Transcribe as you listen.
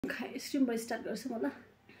Stream by start गर्छु म ल।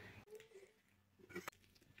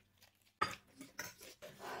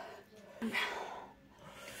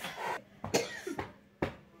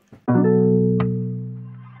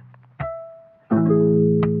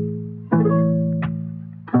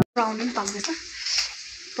 ब्राउन पनि पाउँदैछ,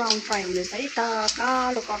 ब्राउन फ्राई हुँदैछ है त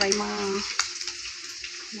कालो कराईमा।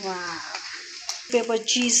 वा पेपर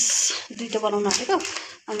चिज दुईटा बनाउनु आँटेको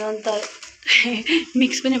अन्त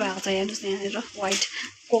मिक्स पनि भएको छ। हेर्नुहोस् न यहाँनिर व्हाइट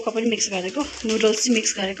कोका पनि मिक्स गरेको, नुडल्स चाहिँ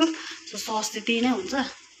मिक्स गरेको, सो सस चाहिँ त्यही नै हुन्छ।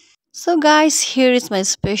 So guys, here is my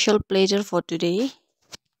special pleasure for today.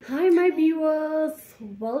 Hi my viewers,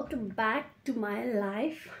 welcome back to my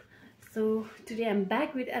life. So today I'm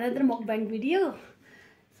back with another mukbang video.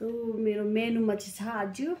 So मेरो मेनुमा चाहिँ छ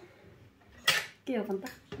आज के हो भन्दा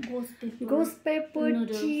गोस्ट पेपर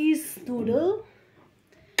चीज नूडल।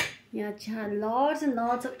 यहाँ छ lots and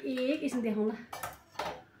lots of egg, यसमा देखाउँ ल।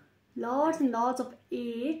 Lots and lots of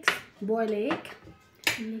eggs, boiled egg,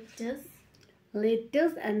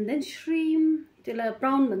 lettuce and then shrimp, त्यसलाई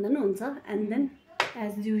prawn भन्दा पनि हुन्छ। And then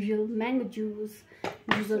as usual mango juice,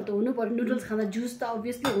 juice त हुनु पर्यो, नुडल्स खाँदा जुस त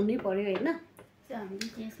obviously हुनै पर्यो हैन।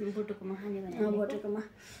 हामी बटुकोमा खाने भने बटुकोमा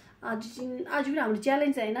आज पनि हाम्रो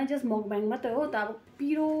च्यालेन्ज हैन, जस्ट मकब्याङ मात्रै हो। त अब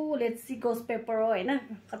पिरो लेट्स सी गोस्ट पेपर हो हैन,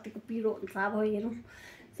 कतिको पिरो हुन्छ अब हेरौँ।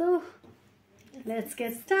 So let's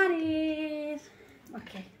get started.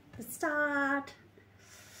 Okay let's start.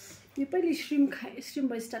 यो पहिले स्ट्रिम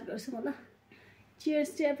बाई स्टार्ट गर्छु म ल।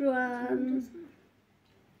 Cheers to everyone.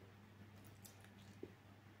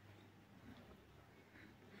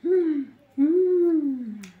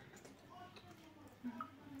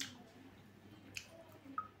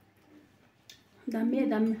 दामी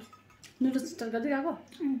दामी नुडल्स स्टार्ट गर्दै गएको।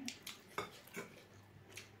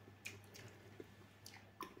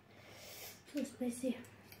 So spicy.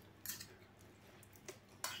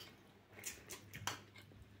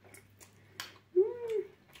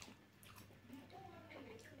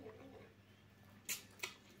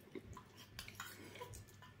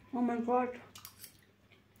 Oh my god.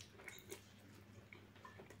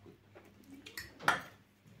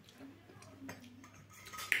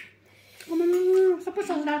 Sapa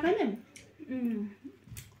sauce लाग्यो नि?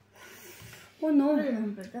 Oh no.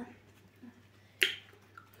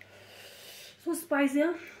 So spicy.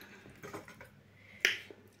 Huh?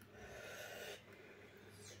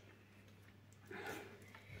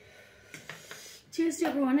 Cheers to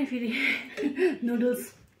everyone. फेरि noodles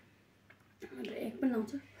एक पनि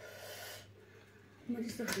लाउँछ म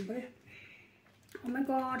त्यस्तो खानु पर्यो। Oh my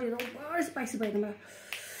god, यो त ओभर स्पाइसी भयो त मलाई।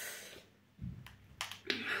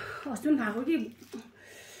 अस्ति पनि खाएको कि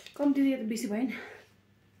कम्ती त बेसी भयो नि।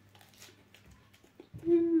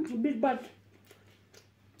 बिग बट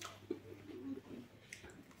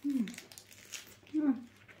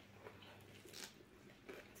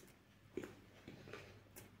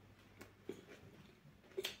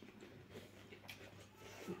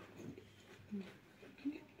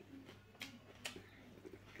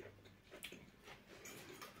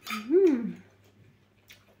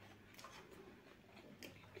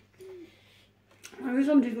हामी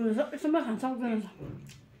सम्झिएको रहेछ, यसमा खान सक्दैन रहेछ।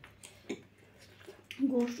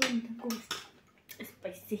 Ghost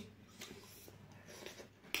spicy.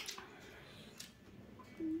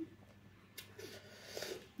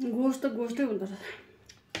 गोस्ट त गोस्टै हुँदो रहेछ।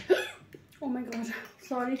 ओ माई गॉड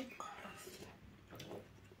सरी।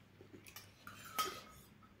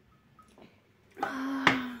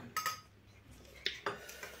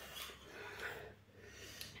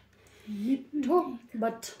 मिठो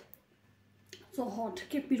बट so hot,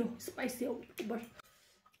 के पिरो स्पाइसी ओभर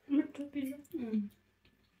मिठो पिरो।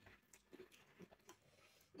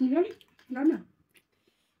 दामी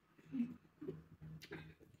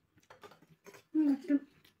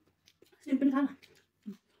सिम्पल खाना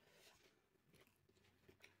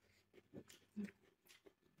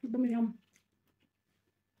एकदमै यम।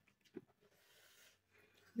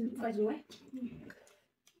 खाइदिनु है।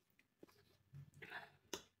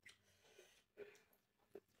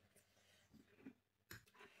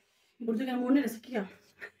 बुझ्दै मर्ने रहेछ क्या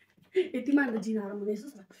यतिमा अन्त जिनाएर म रहेछ।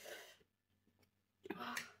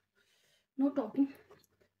 नो टकिङ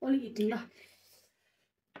ओन्ली इटिङ ल।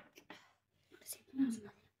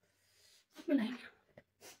 सबैलाई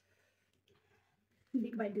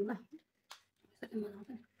बिग बाइट दिउँ ल। मजा आउँछ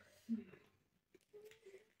नि।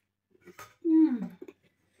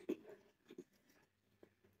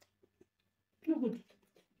 गुड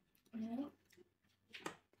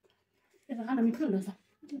यता खाना मिठो हुँदो रहेछ।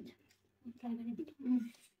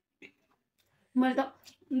 मैले त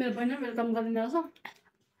मेरो बहिनी वेलकम गरिदिँदो रहेछ।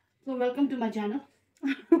 So welcome to my channel.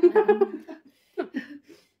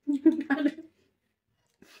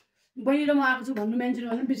 बहिनी र म आएको छु भन्नु मान्छेले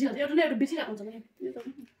भने बिर्सिहाल्छ एउटा न एउटा बिर्सिरहेको हुन्छ भने यो त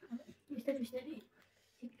बिस्तारै बिस्तारै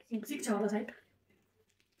सिक्छ होला सायद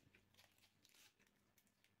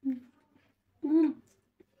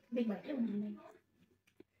बेग भएकै हुँदैन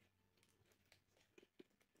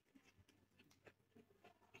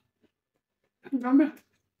राम्रो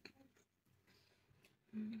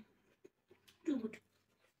too good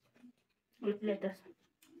with lettuce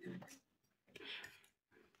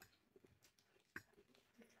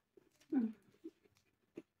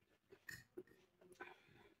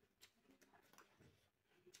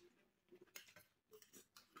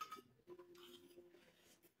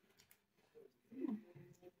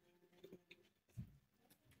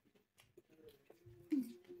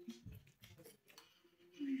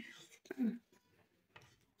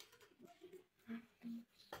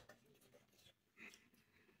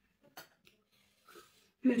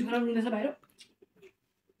मेरो छोरा रुँदैछ बाहिर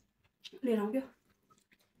लिएर आउँथ्यो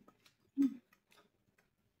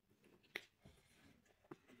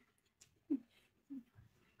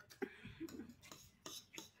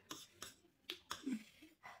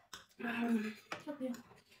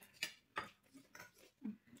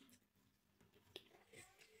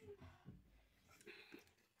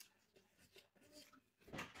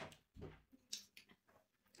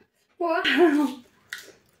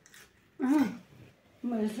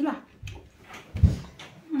맛있어.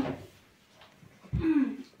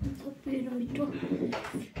 커피를 밑으로.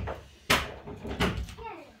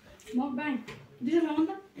 먹방. 니가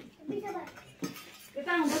먹는다? 니가 봐. cái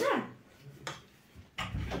tao không có ra.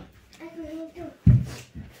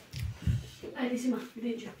 Ai đi xem mà,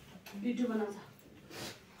 đi chưa बनाउँछ.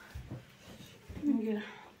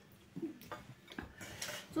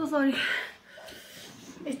 So sorry.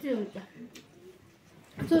 यस्तै हुन्छ.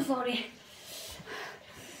 So sorry.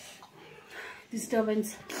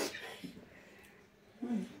 Disturbance.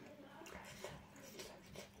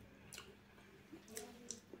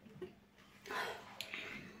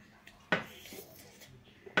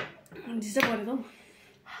 Disturb गरेको.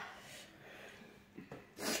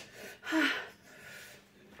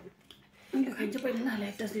 यो खान्छ पहिला न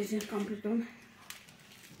ल्याक्टोज डिजिज कम्प्लिट गरौँ.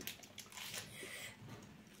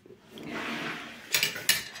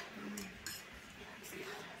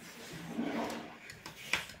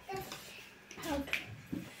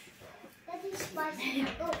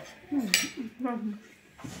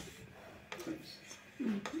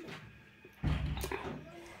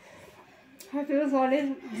 I feel sorry,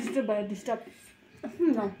 disturb.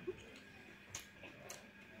 No.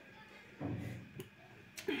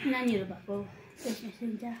 नानीहरु भएको त्यसमा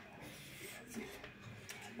हुन्छ.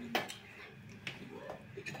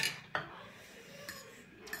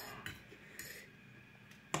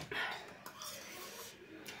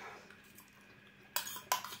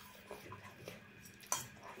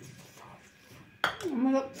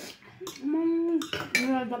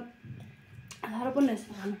 मतलब साह्रो पनि रहेछ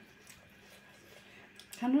खानु.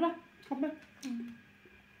 खानु र खप्पै.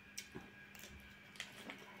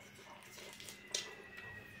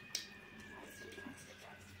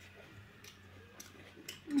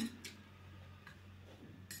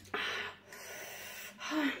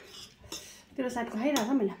 तेरो साइडको खाइरहेको छ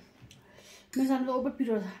मैले. मेरो साइड त ओभर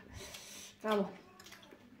पिरो छ. अब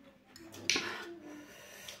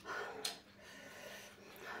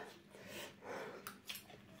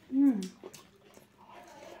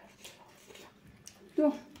त्यो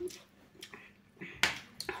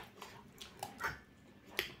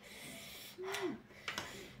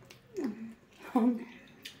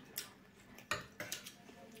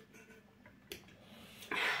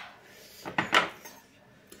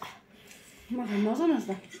मजा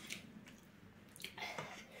नस्ता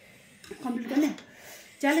कम्प्लिट गर्ने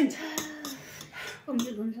च्यालेन्ज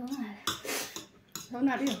कम्प्लिट हुन्छ सक्नु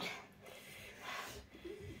आँट्यो.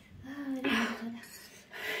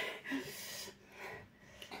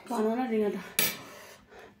 खानु न रिङ त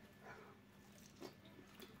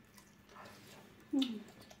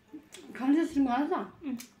खानु जस्तो खान्छ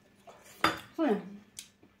खोइ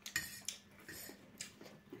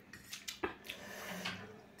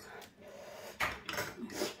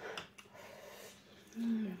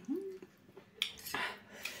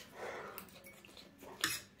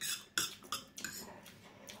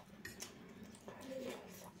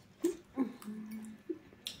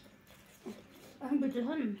betul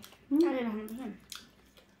ada yang betul.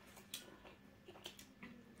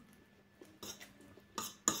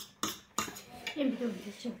 Ini betul.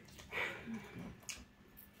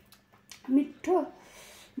 मिठो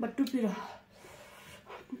बट्टु पिरो.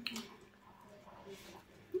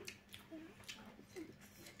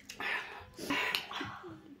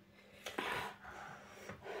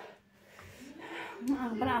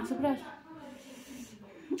 Bana आउँछ पुरा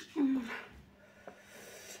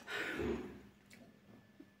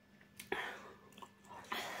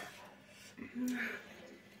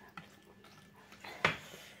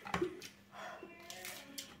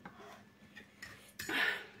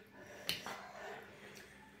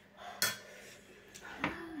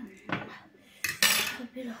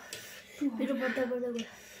Pero bata bata gula.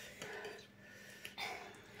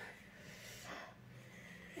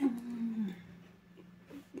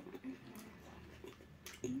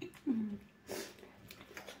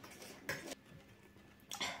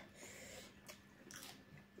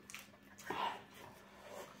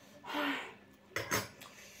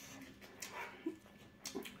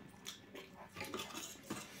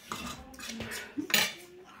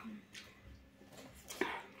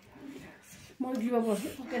 Mau give up.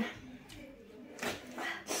 Okay.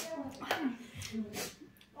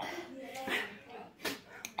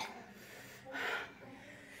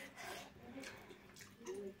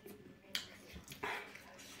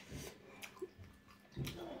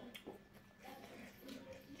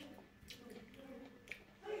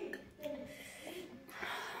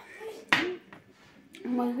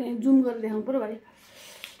 मैले जुम गरेर देखाउनु पर्यो भाइ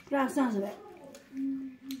पुरा सास भयो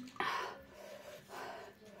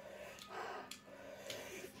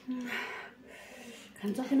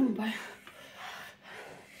खान सकेन भयो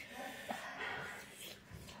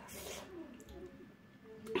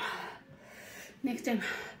नेक्स्ट टाइम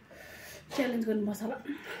च्यालेन्ज गर्नुपर्छ होला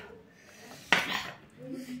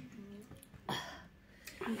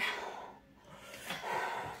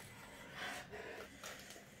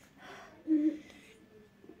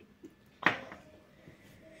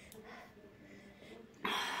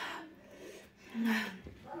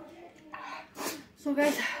So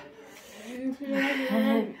guys,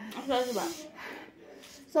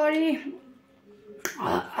 sorry.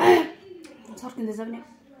 सर्किँदैछ पनि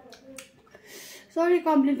सरी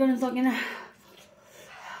कम्प्लिट गर्न सकेन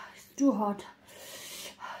टु हट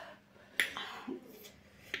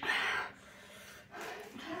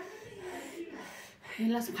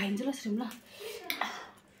ल खाइन्छ ल श्रीम ल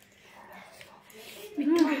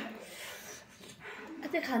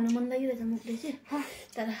अझै खानु मन लागिरहेछ मुखले चाहिँ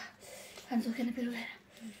तर खान सकेन फेरि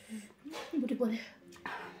बुढी बोले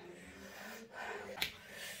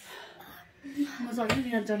मजाले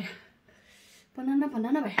निहाल चढ्यो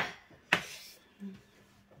बनाना भाइ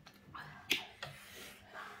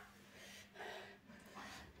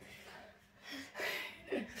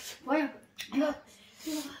भयो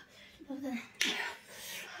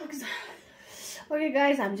ओके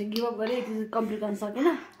गाइस हामी चाहिँ गिभ अप गरे कम्प्लिट गर्न सकेन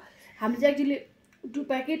हामी चाहिँ एक्चुअली 2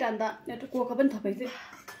 प्याकेट अन्त एउटा कोका पनि थपेको थियो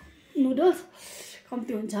नुडल्स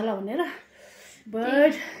कम्ती हुन्छ होला भनेर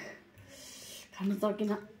बट खान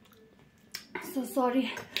सकेन सो सरी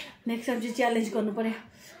नेक्स्ट टाइम चाहिँ च्यालेन्ज गर्नु पर्यो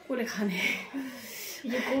कसले खाने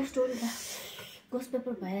यो गोस्ट हो नि गोस्ट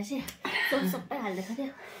पेपर भएर चाहिँ सबै हालिदिएको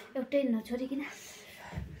थियो एउटै नछोडिकन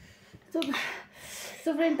सो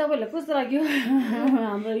फ्रेन्ड तपाईँहरूलाई कस्तो लाग्यो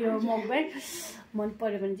हाम्रो यो मकब्याङ मन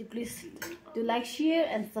पर्यो भने चाहिँ please do like share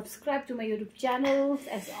and subscribe to my YouTube channel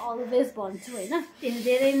as always भन्छु होइन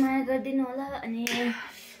धेरै माया गरिदिनु होला अनि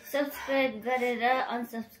सब्सक्राइब गरेर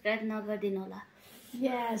अनसब्सक्राइब नगरिदिनु होला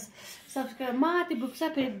यस सब्सक्राइब माथि पुग्छ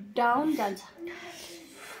फेरि डाउन जान्छ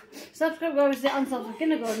सब्सक्राइब गरेपछि अनसब्सक्राइब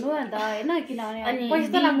किन गर्नु अन्त होइन किनभने पैसा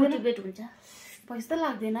त मोटिभेट हुन्छ पैसा त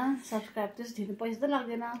लाग्दैन सब्सक्राइब त्यस्तो दिनु पैसा त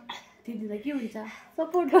लाग्दैन दिँदा के हुन्छ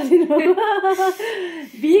सपोर्ट गरिदिनु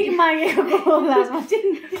भिख मागेको लास्टमा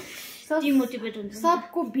चाहिँ मोटिभेट हुन्छ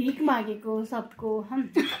सबको भिख मागेको सबको हामी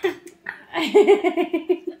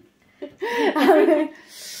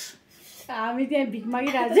त्यहाँ भिख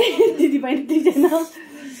मागिरहेको चाहिँ दिदीबहिनी दुईजना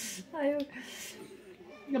आयो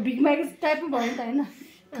भिख मागेको टाइपमा भयो नि त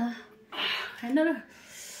होइन र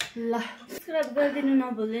ल सब्सक्राइब गरिदिनु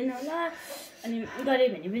नभुल्दैन होला अनि गऱ्यो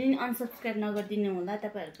भने पनि अनसब्सक्राइब नगरिदिनु होला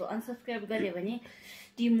तपाईँहरूको अनसब्सक्राइब गऱ्यो भने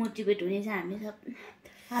डिमोटिभेट हुनेछ हामी सब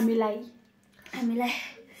हामीलाई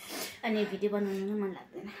अनि भिडियो बनाउनु नै मन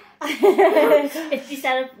लाग्दैन यति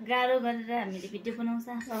साह्रो गाह्रो गरेर हामीले भिडियो बनाउँछ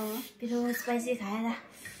पिरो स्पाइसी खाएर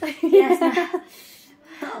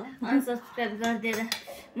अनसब्सक्राइब गरिदिएर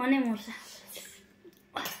मनै मर्छ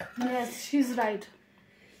Yes, she's right.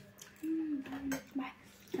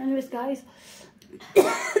 Anyways, guys.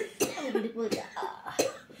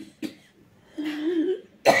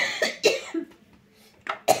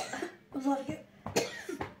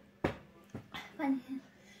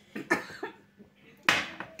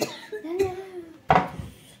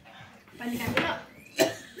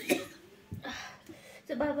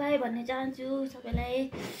 By by भन्ने चाहन्छु सबैलाई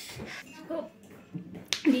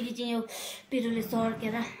दिदी चाहिँ यो पिरोले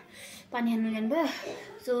सर्केर पानी खानु ल्यानुभयो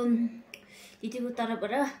सो दिदीको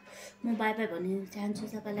तर्फबाट म बाई बाई भन्न चाहन्छु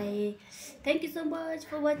सबैलाई thank you so much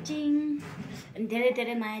for watching अनि धेरै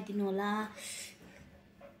धेरै माया दिनु होला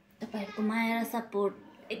तपाईहरुको माया र सपोर्ट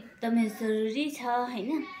एकदमै जरुरी छ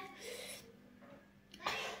हैन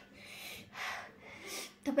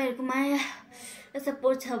तपाईहरुको माया र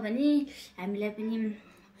सपोर्ट छ भने हामीलाई पनि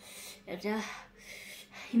एउटा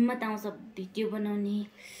हिम्मत आउँछ भिडियो बनाउने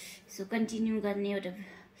सो कन्टिन्यू गर्ने एउटा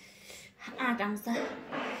आँट आउँछ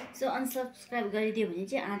सो अनसब्सक्राइब गरिदियो भने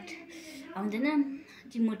चाहिँ आँट आउँदैन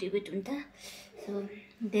डिमोटिभेट हुन्छ सो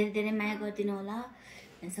धेरै धेरै माया गरिदिनु होला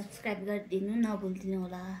सब्सक्राइब गरिदिनु नभुलिदिनु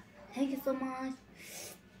होला थ्याङ्क यू सो मच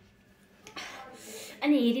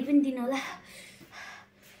अनि हेरि पनि दिनु होला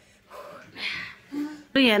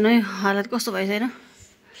यहाँ नै हालत कस्तो भएछ हैन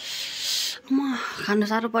म खानु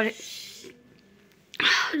साह्रो पर्यो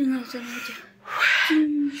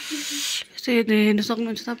हेर्नु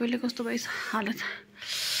सक्नुहुन्छ तपाईँले कस्तो भएछ हालत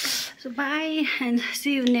so by and C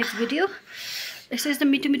you next video यस्तो यस्तो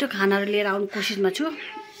मिठो मिठो खानाहरू लिएर आउने कोसिसमा छु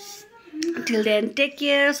टिल देन टेक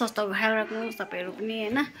केयर स्वास्थ्यको ख्याल राख्नुहोस् तपाईँहरू पनि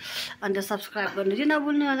होइन अन्त सब्सक्राइब गर्नु चाहिँ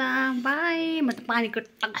नभुल्नु होला बाई म त पानीको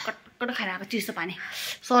टक्क खाएर आएको चिसो पानी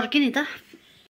सर्क्यो नि त